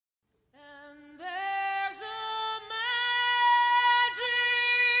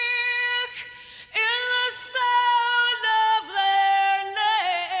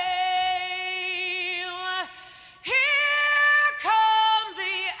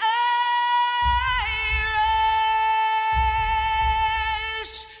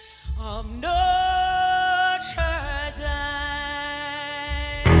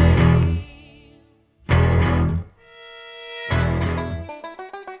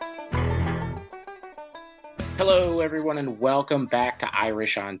Hello, everyone, and welcome back to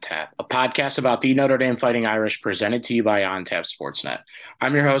Irish on Tap, a podcast about the Notre Dame Fighting Irish presented to you by On Tap Sportsnet.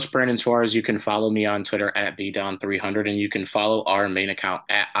 I'm your host, Brandon Suarez. You can follow me on Twitter at BDon300, and you can follow our main account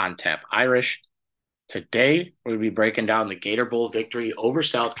at On Tap Irish. Today, we'll be breaking down the Gator Bowl victory over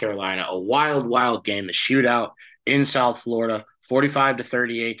South Carolina, a wild, wild game, a shootout in South Florida,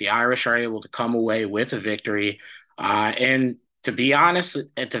 45-38. The Irish are able to come away with a victory. And to be honest,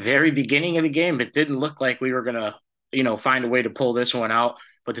 at the very beginning of the game, it didn't look like we were going to, find a way to pull this one out.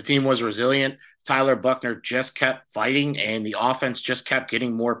 But the team was resilient. Tyler Buchner just kept fighting, and the offense just kept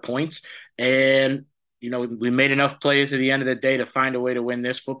getting more points. And we made enough plays at the end of the day to find a way to win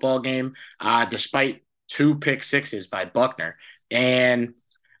this football game, despite two pick sixes by Buchner. And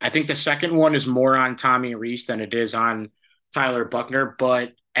I think the second one is more on Tommy Rees than it is on Tyler Buchner.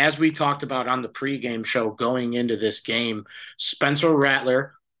 But as we talked about on the pregame show going into this game, Spencer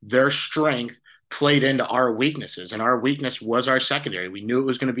Rattler, their strength played into our weaknesses, and our weakness was our secondary. We knew it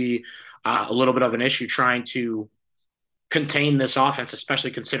was going to be a little bit of an issue trying to contain this offense,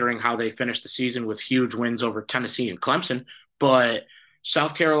 especially considering how they finished the season with huge wins over Tennessee and Clemson. But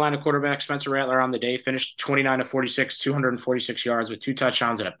South Carolina quarterback Spencer Rattler on the day finished 29-46, 246 yards with two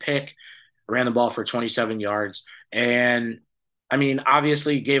touchdowns and a pick, ran the ball for 27 yards. And I mean,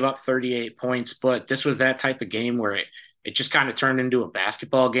 obviously gave up 38 points, but this was that type of game where it just kind of turned into a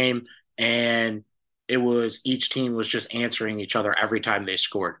basketball game, and it was each team was just answering each other every time they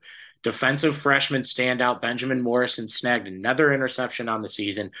scored. Defensive freshman standout Benjamin Morrison snagged another interception on the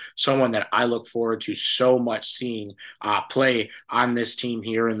season, someone that I look forward to so much seeing play on this team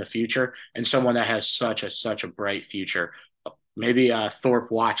here in the future, and someone that has such a bright future. Maybe a Thorpe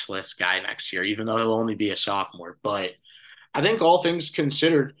watch list guy next year, even though he'll only be a sophomore. But I think all things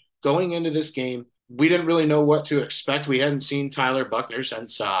considered, going into this game, we didn't really know what to expect. We hadn't seen Tyler Buchner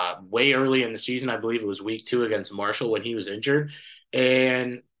since way early in the season. I believe it was week 2 against Marshall when he was injured.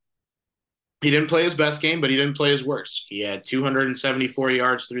 And he didn't play his best game, but he didn't play his worst. He had 274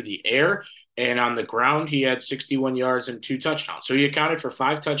 yards through the air, and on the ground, he had 61 yards and 2 touchdowns. So he accounted for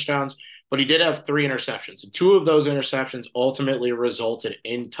 5 touchdowns, but he did have 3 interceptions. And 2 of those interceptions ultimately resulted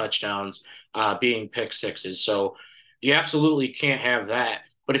in touchdowns being pick sixes. So you absolutely can't have that.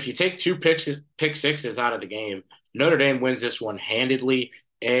 But if you take 2 pick sixes out of the game, Notre Dame wins this one handedly.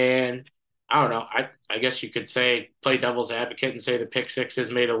 And I don't know. I guess you could say play devil's advocate and say the pick sixes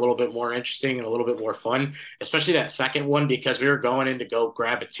made it a little bit more interesting and a little bit more fun, especially that second one, because we were going in to go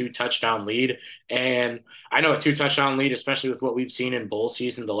grab a 2-touchdown lead. And I know a 2-touchdown lead, especially with what we've seen in bowl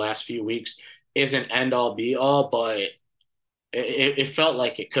season the last few weeks, isn't end all be all, but it felt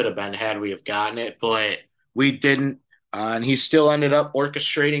like it could have been had we have gotten it, but we didn't. And he still ended up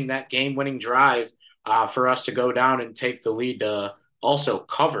orchestrating that game-winning drive for us to go down and take the lead to also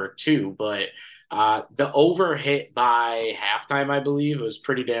cover too. But the over hit by halftime, I believe, it was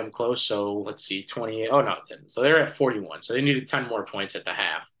pretty damn close. So let's see, 28. Oh, no, it didn't. So they're at 41. So they needed 10 more points at the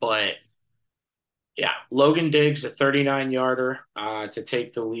half. But yeah, Logan Diggs, a 39-yarder to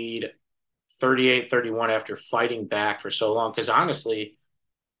take the lead 38-31 after fighting back for so long. Because honestly,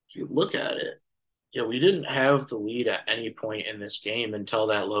 if you look at it, yeah, we didn't have the lead at any point in this game until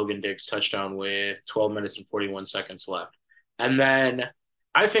that Logan Diggs touchdown with 12 minutes and 41 seconds left. And then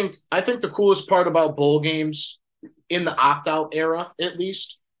I think the coolest part about bowl games in the opt-out era, at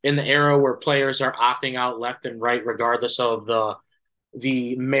least, in the era where players are opting out left and right, regardless of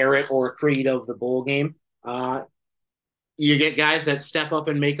the merit or creed of the bowl game, you get guys that step up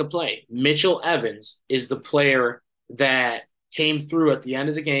and make a play. Mitchell Evans is the player that came through at the end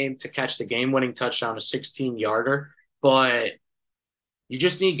of the game to catch the game-winning touchdown, a 16-yarder. But you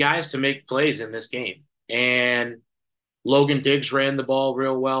just need guys to make plays in this game. And Logan Diggs ran the ball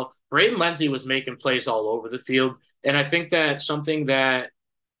real well. Braden Lenzy was making plays all over the field. And I think that's something that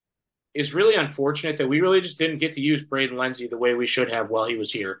is really unfortunate that we really just didn't get to use Braden Lenzy the way we should have while he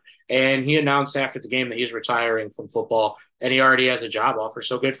was here. And he announced after the game that he's retiring from football, and he already has a job offer.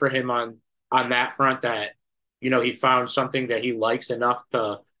 So good for him on that front that, he found something that he likes enough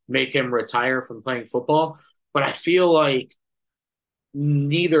to make him retire from playing football. But I feel like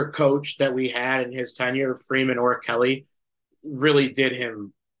neither coach that we had in his tenure, Freeman or Kelly, really did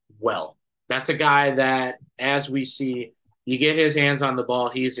him well. That's a guy that, as we see, you get his hands on the ball,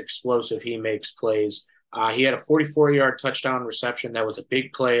 he's explosive, he makes plays. He had a 44-yard touchdown reception that was a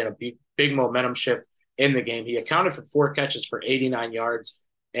big play and a big momentum shift in the game. He accounted for 4 catches for 89 yards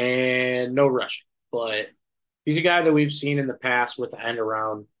and no rushing. But he's a guy that we've seen in the past with the end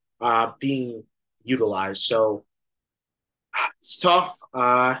around being utilized. So It's tough.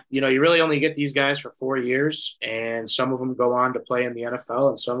 You really only get these guys for 4 years, and some of them go on to play in the NFL,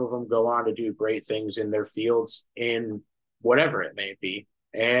 and some of them go on to do great things in their fields in whatever it may be.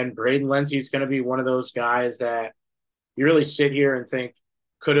 And Braden Lenzy is going to be one of those guys that you really sit here and think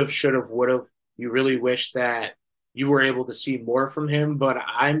could have, should have, would have. You really wish that you were able to see more from him, but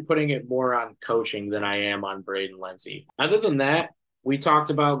I'm putting it more on coaching than I am on Braden Lenzy. Other than that, we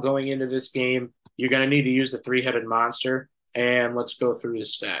talked about going into this game, you're going to need to use the three-headed monster, and let's go through the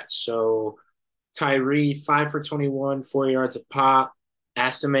stats. So Tyree, 5 for 21, 4 yards a pop.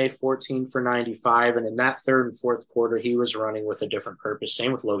 Estime, 14 for 95. And in that third and fourth quarter, he was running with a different purpose.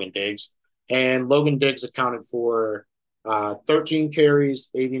 Same with Logan Diggs. And Logan Diggs accounted for 13 carries,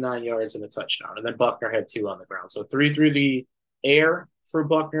 89 yards, and a touchdown. And then Buckner had two on the ground. So three through the air for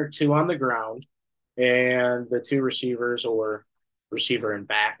Buckner, two on the ground. And the two receivers, or receiver and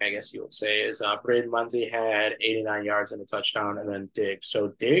back, I guess you would say, is Braden Lenzy had 89 yards and a touchdown, and then Diggs.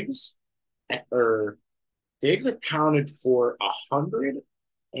 So or Diggs accounted for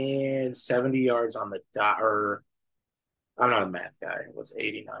 170 yards on the dot, or I'm not a math guy. It was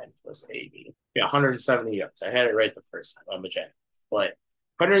 89 plus 80. Yeah, 170 yards. I had it right the first time. I'm a gen. But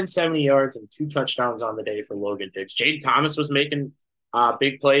 170 yards and two touchdowns on the day for Logan Diggs. Jaden Thomas was making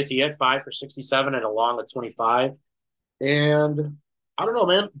big plays. He had 5 for 67 and a long of 25. And I don't know,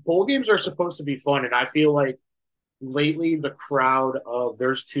 man. Bowl games are supposed to be fun. And I feel like lately the crowd of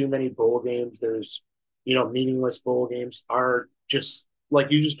there's too many bowl games, there's meaningless bowl games are just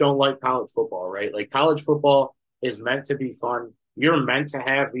like you just don't like college football, right? Like college football is meant to be fun. You're meant to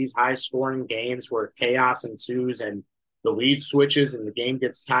have these high scoring games where chaos ensues and the lead switches and the game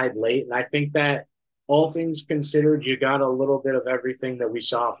gets tied late. And I think that all things considered, you got a little bit of everything that we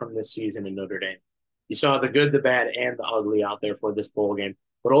saw from this season in Notre Dame. You saw the good, the bad, and the ugly out there for this bowl game.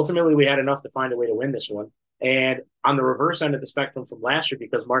 But ultimately, we had enough to find a way to win this one. And on the reverse end of the spectrum from last year,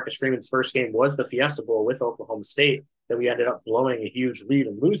 because Marcus Freeman's first game was the Fiesta Bowl with Oklahoma State, that we ended up blowing a huge lead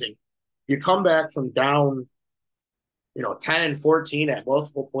and losing. You come back from down, 10 and 14 at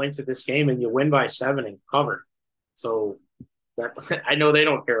multiple points of this game, and you win by 7 and cover. So that I know they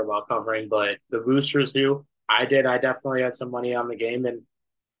don't care about covering, but the boosters do. I did. I definitely had some money on the game, and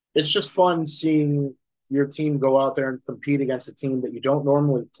it's just fun seeing your team go out there and compete against a team that you don't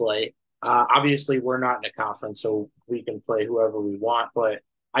normally play. Obviously, we're not in a conference, so we can play whoever we want. But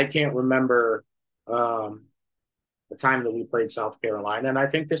I can't remember the time that we played South Carolina, and I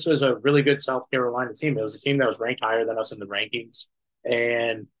think this was a really good South Carolina team. It was a team that was ranked higher than us in the rankings,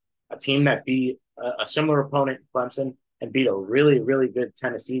 and a team that beat a similar opponent, Clemson, and beat a really, really good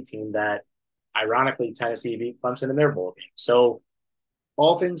Tennessee team that, ironically, Tennessee beat Clemson in their bowl game. So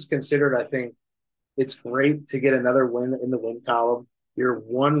all things considered, I think it's great to get another win in the win column. You're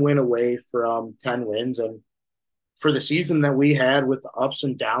one win away from 10 wins. And for the season that we had with the ups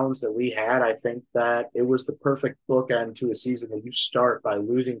and downs that we had, I think that it was the perfect bookend to a season that you start by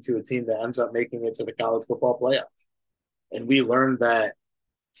losing to a team that ends up making it to the college football playoff. And we learned that,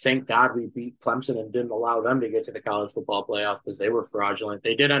 thank God we beat Clemson and didn't allow them to get to the college football playoff because they were fraudulent.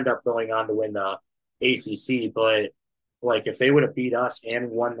 They did end up going on to win the ACC, but like if they would have beat us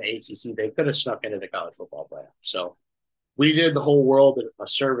and won the ACC, they could have snuck into the college football playoff. So we did the whole world a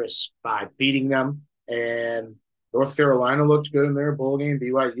service by beating them. And North Carolina looked good in their bowl game.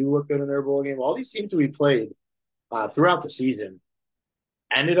 BYU looked good in their bowl game. All these teams that we played throughout the season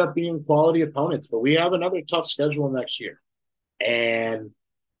ended up being quality opponents. But we have another tough schedule next year. And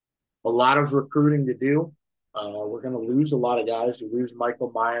a lot of recruiting to do. We're going to lose a lot of guys. You lose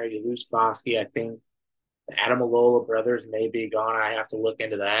Michael Meyer. You lose Foskey. I think the Ademilola brothers may be gone. I have to look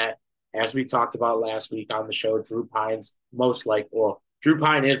into that. As we talked about last week on the show, Drew Pyne's Drew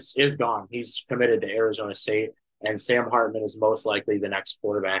Pyne is gone. He's committed to Arizona State, and Sam Hartman is most likely the next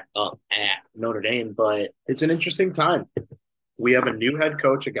quarterback up at Notre Dame. But it's an interesting time. We have a new head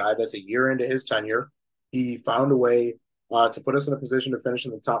coach, a guy that's a year into his tenure. He found a way to put us in a position to finish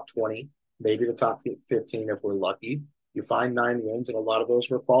in the top 20, maybe the top 15 if we're lucky. You find 9 wins, and a lot of those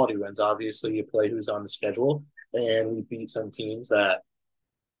were quality wins. Obviously, you play who's on the schedule, and we beat some teams that,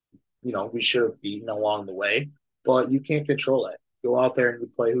 we should have beaten along the way, but you can't control it. Go out there and you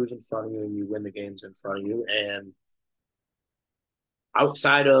play who's in front of you, and you win the games in front of you. And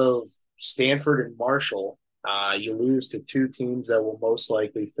outside of Stanford and Marshall, you lose to two teams that will most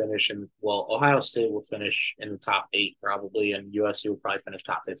likely finish Ohio State will finish in the top 8 probably, and USC will probably finish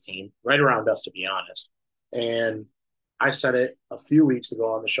top 15, right around us, to be honest. And I said it a few weeks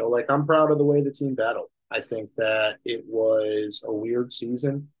ago on the show, like I'm proud of the way the team battled. I think that it was a weird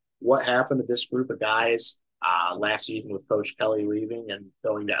season. What happened to this group of guys last season with Coach Kelly leaving and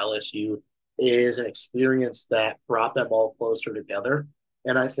going to LSU is an experience that brought them all closer together.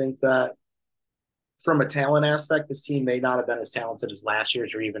 And I think that from a talent aspect, this team may not have been as talented as last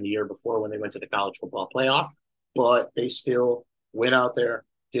year's or even the year before when they went to the college football playoff, but they still went out there,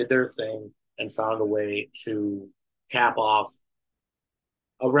 did their thing, and found a way to cap off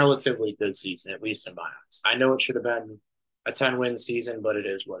a relatively good season, at least in my eyes. I know it should have been a 10-win season, but it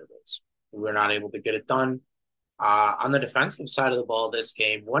is what it is. We're not able to get it done. On the defensive side of the ball this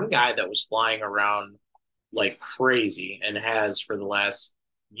game, one guy that was flying around like crazy and has for the last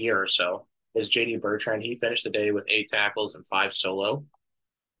year or so is JD Bertrand. He finished the day with 8 tackles and 5 solo.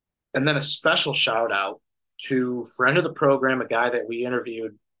 And then a special shout out to friend of the program, a guy that we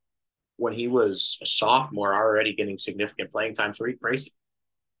interviewed when he was a sophomore, already getting significant playing time, Tariq Bracy.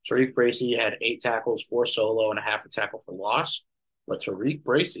 Tariq Bracy had 8 tackles, 4 solo, and a half a tackle for loss. But Tariq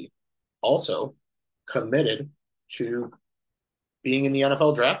Bracy also committed to being in the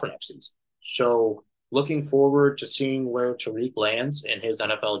NFL draft for next season. So looking forward to seeing where Tariq lands in his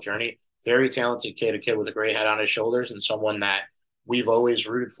NFL journey. Very talented kid, a kid with a great head on his shoulders, and someone that we've always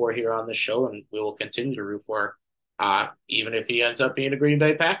rooted for here on the show, and we will continue to root for, even if he ends up being a Green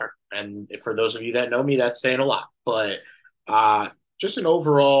Bay Packer. And for those of you that know me, that's saying a lot. But uh, just an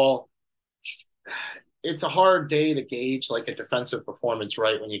overall, it's a hard day to gauge like a defensive performance,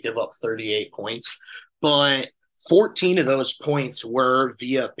 right? When you give up 38 points, but 14 of those points were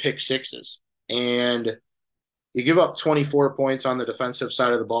via pick sixes. And you give up 24 points on the defensive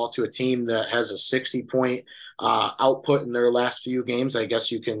side of the ball to a team that has a 60-point output in their last few games. I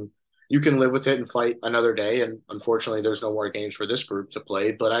guess you can live with it and fight another day. And unfortunately, there's no more games for this group to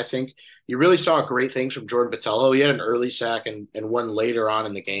play. But I think you really saw great things from Jordan Botelho. He had an early sack and one later on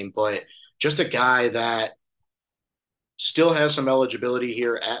in the game, but just a guy that still has some eligibility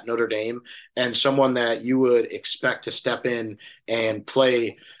here at Notre Dame and someone that you would expect to step in and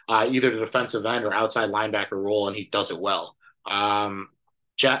play either the defensive end or outside linebacker role, and he does it well.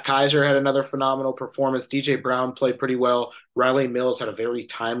 Jack Kaiser had another phenomenal performance. DJ Brown played pretty well. Riley Mills had a very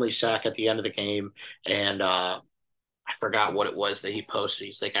timely sack at the end of the game, and I forgot what it was that he posted.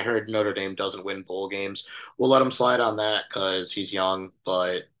 He's like, I heard Notre Dame doesn't win bowl games. We'll let him slide on that because he's young,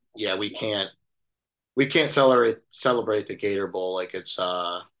 but yeah, we can't celebrate the Gator Bowl like it's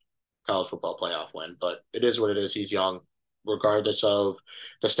college football playoff win, but it is what it is. He's young, regardless of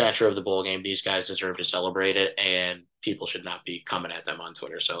the stature of the bowl game. These guys deserve to celebrate it, and people should not be coming at them on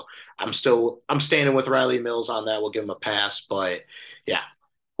Twitter. So I'm standing with Riley Mills on that. We'll give him a pass, but yeah,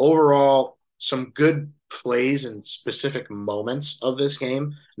 overall, some good plays and specific moments of this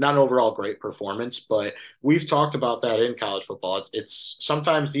game. Not an overall great performance, but we've talked about that in college football. It's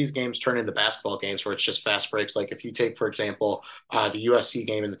sometimes these games turn into basketball games where it's just fast breaks. Like if you take, for example, the USC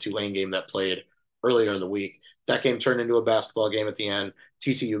game and the Tulane game that played earlier in the week, that game turned into a basketball game at the end.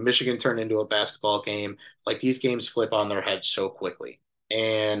 TCU Michigan turned into a basketball game. Like these games flip on their head so quickly.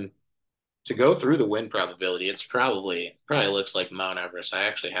 And to go through the win probability, it's probably looks like Mount Everest. I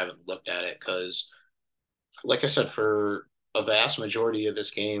actually haven't looked at it because, like I said, for a vast majority of this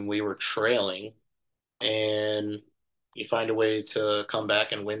game, we were trailing, and you find a way to come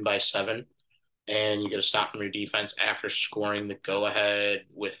back and win by 7, and you get a stop from your defense after scoring the go ahead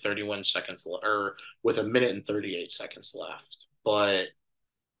with 31 seconds or with a minute and 38 seconds left. But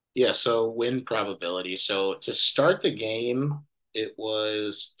yeah, so win probability. So to start the game, it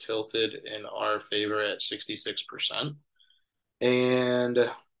was tilted in our favor at 66%.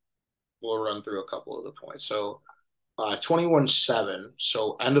 And we'll run through a couple of the points. So 21-7.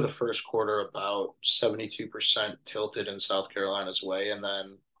 So end of the first quarter, about 72% tilted in South Carolina's way. And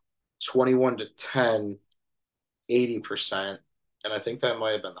then 21-10, 80%. And I think that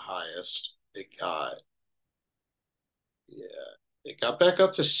might have been the highest. Yeah, it got back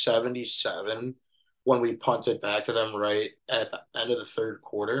up to 77 when we punted back to them right at the end of the third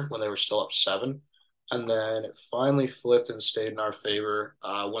quarter when they were still up 7. And then it finally flipped and stayed in our favor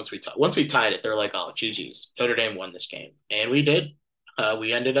once we tied it. They're like, "Oh, GG's, Notre Dame won this game," and we did.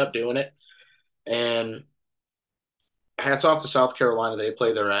 We ended up doing it, and hats off to South Carolina. They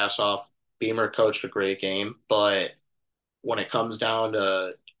played their ass off. Beamer coached a great game, but when it comes down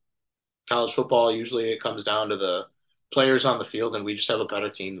to college football, usually it comes down to the players on the field, and we just have a better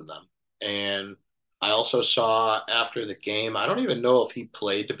team than them. And I also saw after the game, I don't even know if he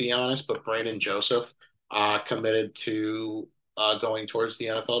played, to be honest, but Brandon Joseph committed to going towards the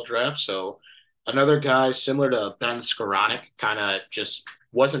NFL draft. So another guy similar to Ben Skoranek, kind of just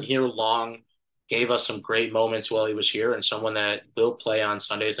wasn't here long, gave us some great moments while he was here, and someone that will play on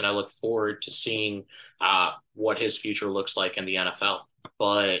Sundays. And I look forward to seeing what his future looks like in the NFL.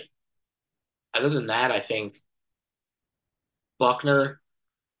 But other than that, I think Buckner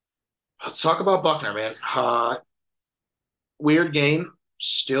Let's talk about Buckner, man. Weird game.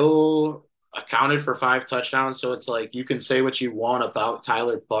 Still accounted for 5 touchdowns. So it's like you can say what you want about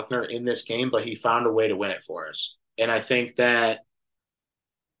Tyler Buckner in this game, but he found a way to win it for us. And I think that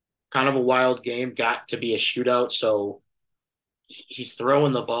kind of a wild game got to be a shootout. So he's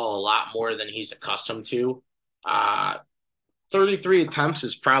throwing the ball a lot more than he's accustomed to. Uh, 33 attempts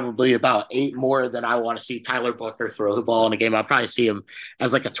is probably about 8 more than I want to see Tyler Buckner throw the ball in a game. I'll probably see him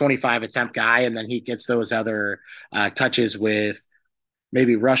as like a 25 attempt guy, and then he gets those other touches with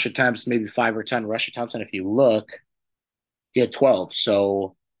maybe rush attempts, maybe 5 or 10 rush attempts. And if you look, he had 12.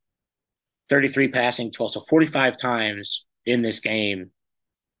 So 33 passing, 12. So 45 times in this game,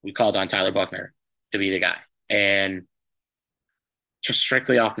 we called on Tyler Buckner to be the guy. And just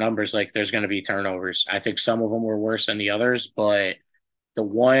strictly off numbers, like there's going to be turnovers. I think some of them were worse than the others, but the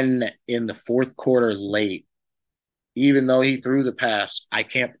one in the fourth quarter late, even though he threw the pass, I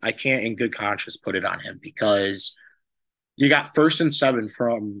can't in good conscience put it on him because you got first and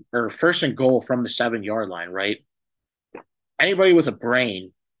goal from the 7 yard line, right? Anybody with a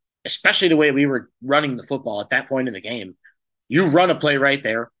brain, especially the way we were running the football at that point in the game, you run a play right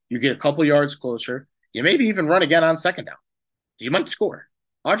there, you get a couple yards closer, you maybe even run again on second down. You might score.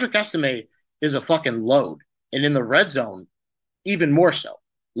 Audric Estime is a fucking load. And in the red zone, even more so.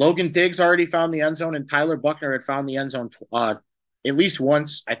 Logan Diggs already found the end zone, and Tyler Buckner had found the end zone at least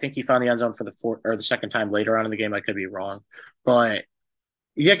once. I think he found the end zone for the fourth or the second time later on in the game. I could be wrong, but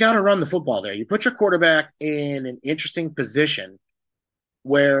you got to run the football there. You put your quarterback in an interesting position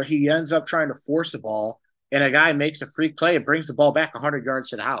where he ends up trying to force the ball, and a guy makes a freak play and brings the ball back 100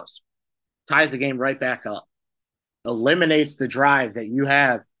 yards to the house, ties the game right back up, eliminates the drive that you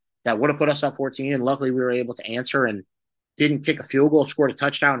have that would have put us up 14. And luckily, we were able to answer and didn't kick a field goal, scored a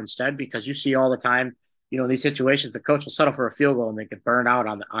touchdown instead, because you see all the time, in these situations, the coach will settle for a field goal and they get burned out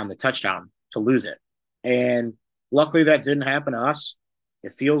on the touchdown to lose it. And luckily that didn't happen to us.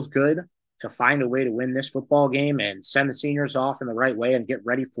 It feels good to find a way to win this football game and send the seniors off in the right way and get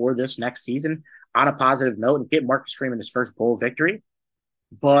ready for this next season on a positive note and get Marcus Freeman his first bowl victory.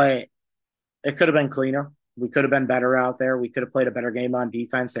 But it could have been cleaner. We could have been better out there. We could have played a better game on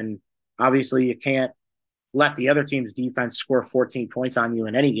defense. And obviously you can't let the other team's defense score 14 points on you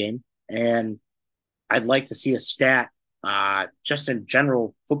in any game. And I'd like to see a stat, just in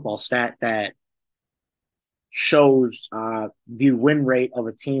general football stat that shows the win rate of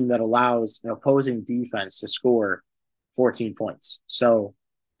a team that allows an opposing defense to score 14 points. So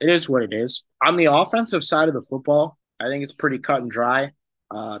it is what it is. On the offensive side of the football, I think it's pretty cut and dry.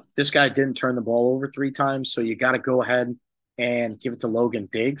 This guy didn't turn the ball over 3 times, so you got to go ahead and give it to Logan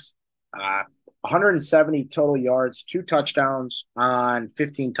Diggs. 170 total yards, 2 touchdowns on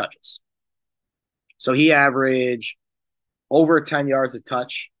 15 touches. So he averaged over 10 yards a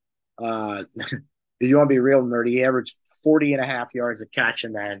touch. If you want to be real nerdy, he averaged 40 and a half yards a catch.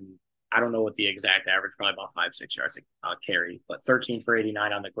 And then I don't know what the exact average, probably about 5-6 yards a carry, but 13 for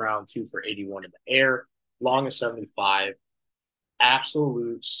 89 on the ground, 2 for 81 in the air, long as 75.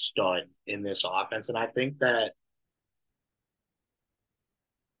 Absolute stud in this offense. And I think that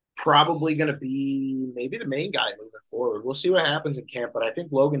probably going to be maybe the main guy moving forward. We'll see what happens in camp, but I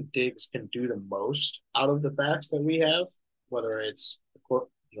think Logan Diggs can do the most out of the backs that we have, whether it's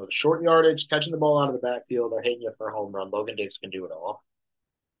the short yardage, catching the ball out of the backfield, or hitting you for a home run. Logan Diggs can do it all.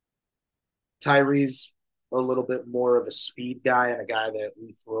 Tyree's a little bit more of a speed guy and a guy that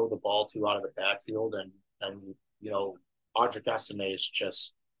we throw the ball to out of the backfield, and Audric Estime is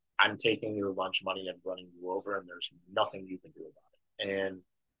just, I'm taking your lunch money and running you over, and there's nothing you can do about it. And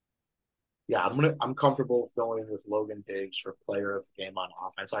yeah, I'm comfortable going with Logan Diggs for player of the game on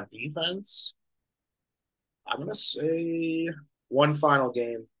offense. On defense, I'm gonna say one final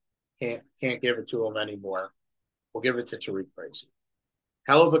game. Can't give it to him anymore. We'll give it to Tariq Bracy.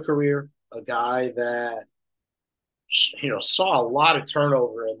 Hell of a career, a guy that saw a lot of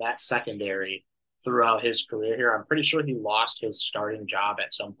turnover in that secondary throughout his career here. I'm pretty sure he lost his starting job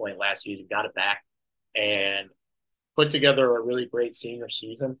at some point last season, got it back, and put together a really great senior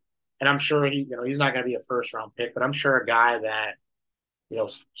season. And I'm sure he's not going to be a first round pick, but I'm sure a guy that,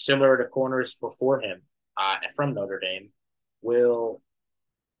 similar to corners before him from Notre Dame, will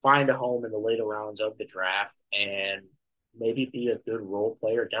find a home in the later rounds of the draft and maybe be a good role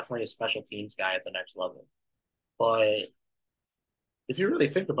player, definitely a special teams guy at the next level. But if you really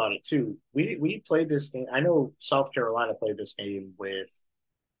think about it too, we played this game. I know South Carolina played this game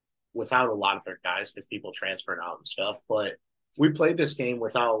without a lot of their guys because people transferred out and stuff, but we played this game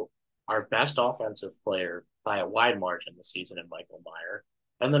without our best offensive player by a wide margin this season in Michael Meyer.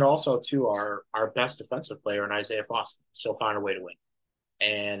 And then also, too, our best defensive player in Isaiah Foster still found a way to win.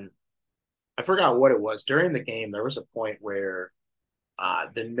 And I forgot what it was during the game. There was a point where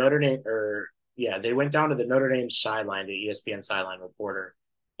the Notre Dame, or yeah, they went down to the Notre Dame sideline, the ESPN sideline reporter,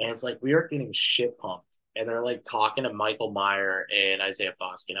 and it's like we are getting shit pumped, and they're like talking to Michael Meyer and Isaiah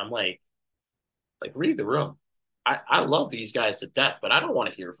Foskey, and I'm like read the room. I love these guys to death, but I don't want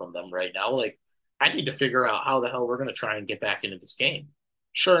to hear from them right now. Like I need to figure out how the hell we're gonna try and get back into this game.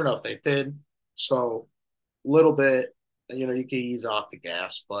 Sure enough, they did. So little bit, you can ease off the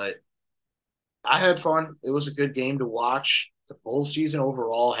gas, but I had fun. It was a good game to watch. The bowl season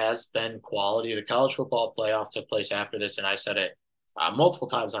overall has been quality. The college football playoff took place after this, and I said it multiple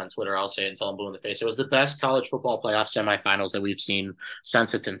times on Twitter. I'll say it until I'm blue in the face. It was the best college football playoff semifinals that we've seen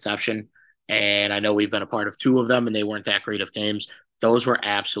since its inception. And I know we've been a part of two of them, and they weren't that great of games. Those were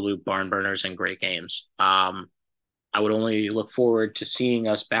absolute barn burners and great games. I would only look forward to seeing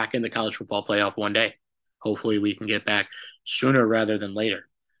us back in the college football playoff one day. Hopefully, we can get back sooner rather than later.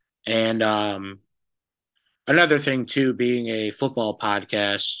 And another thing too, being a football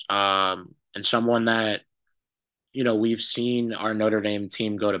podcast, and someone that we've seen our Notre Dame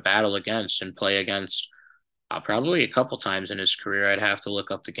team go to battle against and play against probably a couple times in his career. I'd have to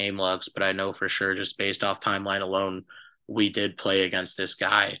look up the game logs, but I know for sure, just based off timeline alone, we did play against this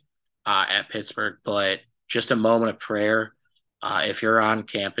guy at Pittsburgh. But just a moment of prayer. If you're on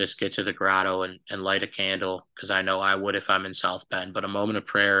campus, get to the grotto and light a candle, because I know I would if I'm in South Bend. But a moment of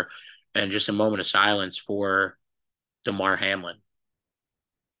prayer and just a moment of silence for Damar Hamlin.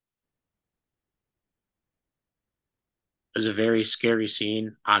 It was a very scary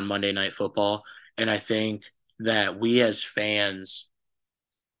scene on Monday Night Football. And I think that we as fans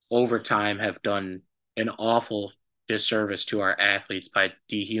over time have done an awful disservice to our athletes by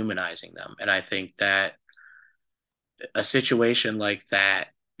dehumanizing them. And I think that a situation like that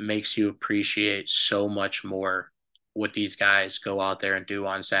makes you appreciate so much more what these guys go out there and do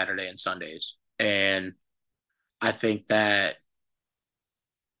on Saturday and Sundays. And I think that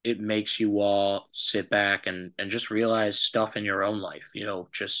it makes you all sit back and just realize stuff in your own life,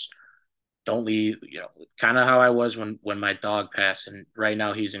 just don't leave, kind of how I was when my dog passed, and right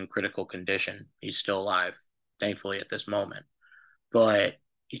now he's in critical condition. He's still alive, thankfully at this moment. But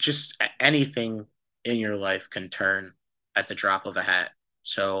it just anything in your life can turn at the drop of a hat.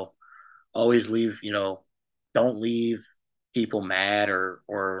 So always leave, don't leave people mad or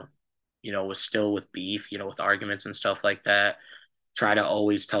with still with beef, with arguments and stuff like that. Try to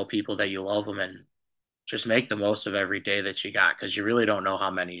always tell people that you love them and just make the most of every day that you got, because you really don't know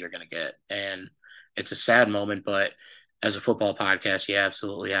how many you're going to get. And it's a sad moment, but as a football podcast, you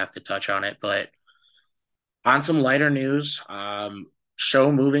absolutely have to touch on it. But on some lighter news,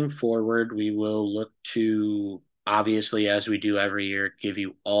 show moving forward, we will look to, obviously, as we do every year, give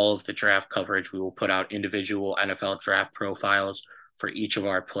you all of the draft coverage. We will put out individual NFL draft profiles for each of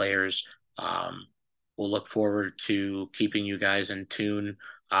our players. We'll look forward to keeping you guys in tune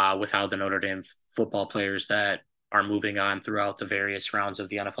with how the Notre Dame football players that are moving on throughout the various rounds of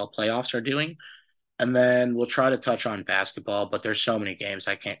the NFL playoffs are doing. And then we'll try to touch on basketball, but there's so many games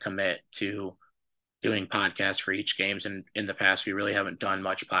I can't commit to doing podcasts for each games. And in the past, we really haven't done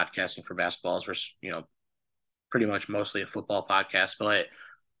much podcasting for basketballs. We're, pretty much mostly a football podcast, but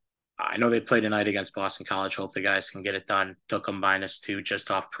I know they play tonight against Boston College. Hope the guys can get it done. Took them -2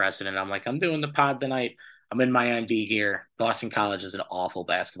 just off precedent. I'm like, I'm doing the pod tonight. I'm in my ND gear. Boston College is an awful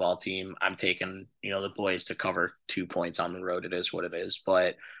basketball team. I'm taking, the boys to cover 2 points on the road. It is what it is.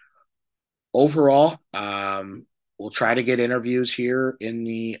 But overall, we'll try to get interviews here in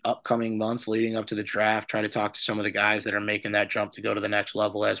the upcoming months leading up to the draft. Try to talk to some of the guys that are making that jump to go to the next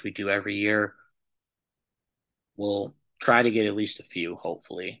level, as we do every year. We'll try to get at least a few,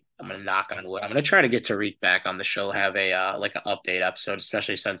 hopefully. I'm gonna knock on wood. I'm gonna try to get Tariq back on the show, have a like an update episode,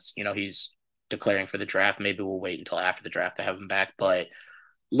 especially since he's declaring for the draft. Maybe we'll wait until after the draft to have him back. But a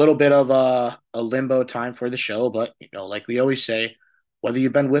little bit of a limbo time for the show. But like we always say, whether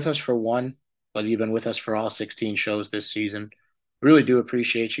you've been with us for one, whether you've been with us for all 16 shows this season, really do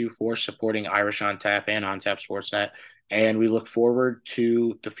appreciate you for supporting Irish on Tap and on Tap Sportsnet. And we look forward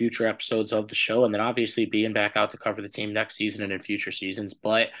to the future episodes of the show, and then obviously being back out to cover the team next season and in future seasons.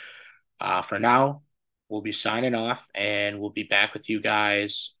 But for now, we'll be signing off, and we'll be back with you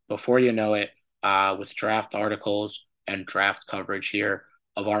guys before you know it with draft articles and draft coverage here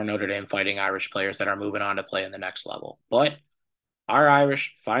of our Notre Dame Fighting Irish players that are moving on to play in the next level. But our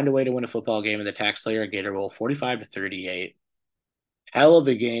Irish find a way to win a football game in the TaxSlayer Gator Bowl 45-38. Hell of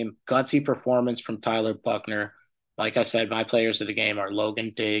a game. Gutsy performance from Tyler Buchner. Like I said, my players of the game are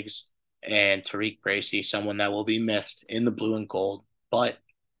Logan Diggs and Tariq Bracy, someone that will be missed in the blue and gold. But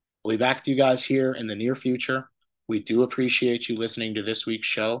we'll be back to you guys here in the near future. We do appreciate you listening to this week's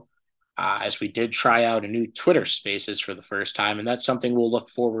show. as we did try out a new Twitter Spaces for the first time, and that's something we'll look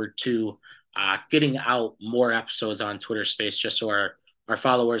forward to getting out more episodes on Twitter Space, just so our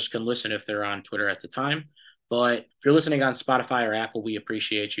followers can listen if they're on Twitter at the time. But if you're listening on Spotify or Apple, we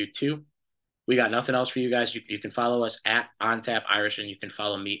appreciate you too. We got nothing else for you guys. You can follow us at OnTap Irish, and you can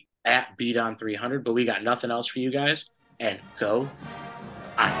follow me at BeatOn300. But we got nothing else for you guys. And go